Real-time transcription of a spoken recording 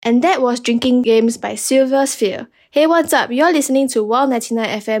And that was Drinking Games by Silver Sphere. Hey, what's up? You're listening to Wild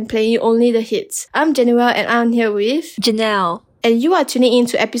 99 FM, playing you only the hits. I'm Januel and I'm here with Janelle. And you are tuning in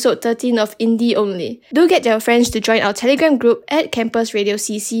to episode 13 of Indie Only. Do get your friends to join our Telegram group at Campus Radio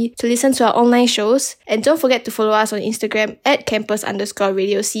CC to listen to our online shows. And don't forget to follow us on Instagram at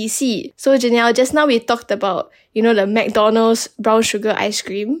campus_radio CC. So Janelle, just now we talked about, the McDonald's brown sugar ice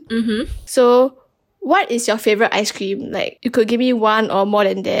cream. Mm-hmm. So what is your favorite ice cream? Like, you could give me one or more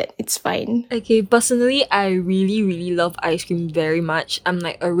than that. It's fine. Okay, personally, I really, really love ice cream very much. I'm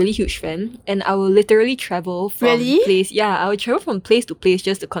like a really huge fan. And I will literally travel from place... Yeah, I will travel from place to place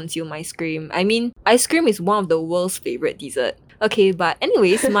just to consume ice cream. I mean, ice cream is one of the world's favorite dessert. Okay, but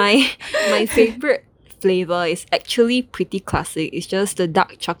anyways, my favorite flavor is actually pretty classic. It's just the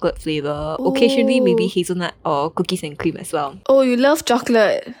dark chocolate flavor. Ooh. Occasionally maybe hazelnut or cookies and cream as well. Oh, you love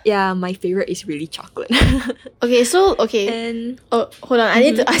chocolate. Yeah, my favorite is really chocolate. Okay. And hold on. I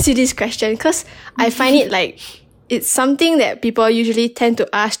need to ask you this question because I find it like it's something that people usually tend to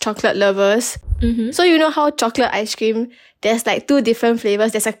ask chocolate lovers. Mm-hmm. So you know how chocolate ice cream, there's like two different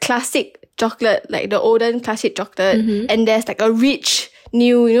flavors. There's a classic chocolate, like the olden classic chocolate, and there's like a rich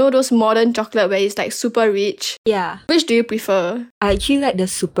new, those modern chocolate where it's like super rich. Yeah. Which do you prefer? I actually like the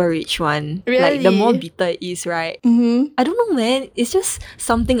super rich one. Really? Like the more bitter it is, right? Mm-hmm. I don't know, man. It's just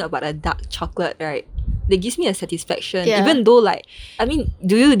something about a dark chocolate, right? That gives me a satisfaction. Yeah. Even though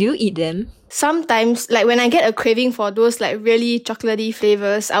do you eat them? Sometimes, like when I get a craving for those like really chocolatey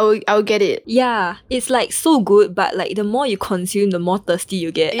flavors, I'll get it. Yeah, it's like so good, but like the more you consume, the more thirsty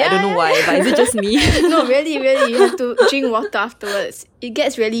you get. I don't know why, but is it just me? No, really, you have to drink water afterwards. It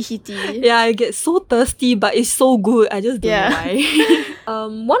gets really heaty. Yeah, I get so thirsty, but it's so good. I just don't know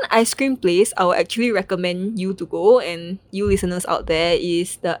why. One ice cream place I would actually recommend you to go, and you listeners out there,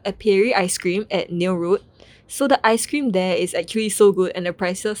 is the Apiary ice cream at Neil Road. So the ice cream there is actually so good and the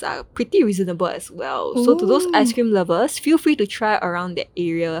prices are pretty reasonable as well. So to those ice cream lovers, feel free to try around that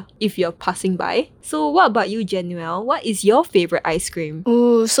area if you're passing by. So what about you, Januel? What is your favorite ice cream?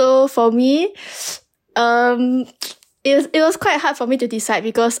 Ooh, so for me, it was quite hard for me to decide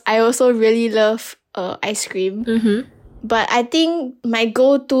because I also really love ice cream. Mm-hmm. But I think my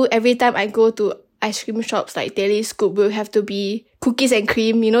go-to every time I go to ice cream shops like Daily Scoop will have to be cookies and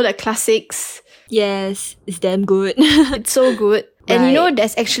cream, the classics. Yes, it's damn good. It's so good. Right. And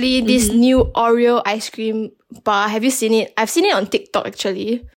there's actually this new Oreo ice cream bar. Have you seen it? I've seen it on TikTok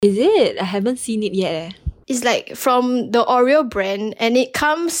actually. Is it? I haven't seen it yet. It's like from the Oreo brand and it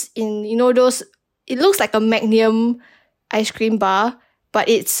comes in, those, it looks like a Magnum ice cream bar, but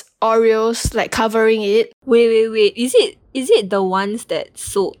it's Oreos like covering it. Wait. Is it the ones that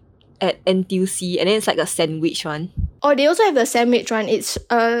sold at NTUC and then it's like a sandwich one? Oh, they also have the sandwich one. It's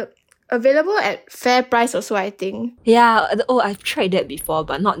available at fair price also, I think. Yeah, I've tried that before,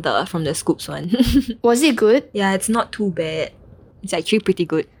 but not from the Scoops one. Was it good? Yeah, it's not too bad. It's actually pretty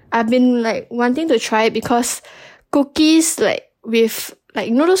good. I've been wanting to try it because cookies with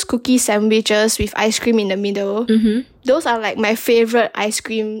those cookie sandwiches with ice cream in the middle. Mm-hmm. Those are my favorite ice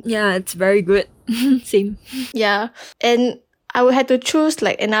cream. Yeah, it's very good. Same. Yeah. And I would have to choose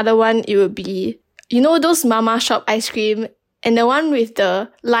another one. It would be, those Mama Shop ice cream and the one with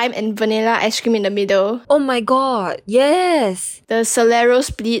the lime and vanilla ice cream in the middle. Oh my god, yes! The Solero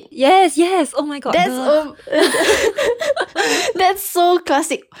split. Yes! Oh my god. That's so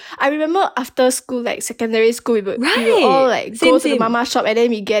classic. I remember after school, secondary school, we would all go to the Mama Shop and then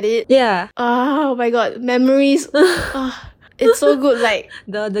we get it. Yeah. Oh my god, memories. It's so good,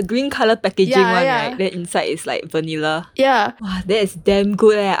 the green colour packaging one, right? Then inside is vanilla. Yeah. Wow, that is damn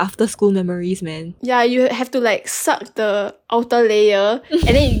good after school memories, man. Yeah, you have to suck the outer layer and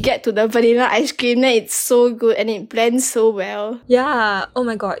then you get to the vanilla ice cream. Then it's so good and it blends so well. Yeah. Oh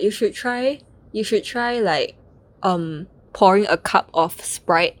my god, you should try pouring a cup of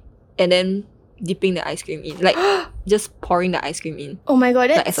Sprite and then dipping the ice cream in. Just pouring the ice cream in. Oh my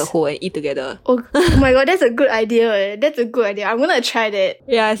god, that's... as a whole and eat together. Oh my god, that's a good idea. That's a good idea. I'm gonna try that.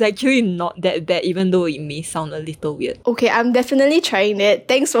 Yeah, it's actually not that bad even though it may sound a little weird. Okay, I'm definitely trying that.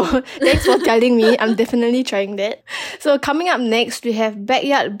 Thanks for telling me. I'm definitely trying that. So coming up next, we have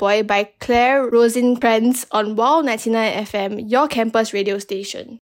Backyard Boy by Claire Rosenkrantz on Wild 99 FM, your campus radio station.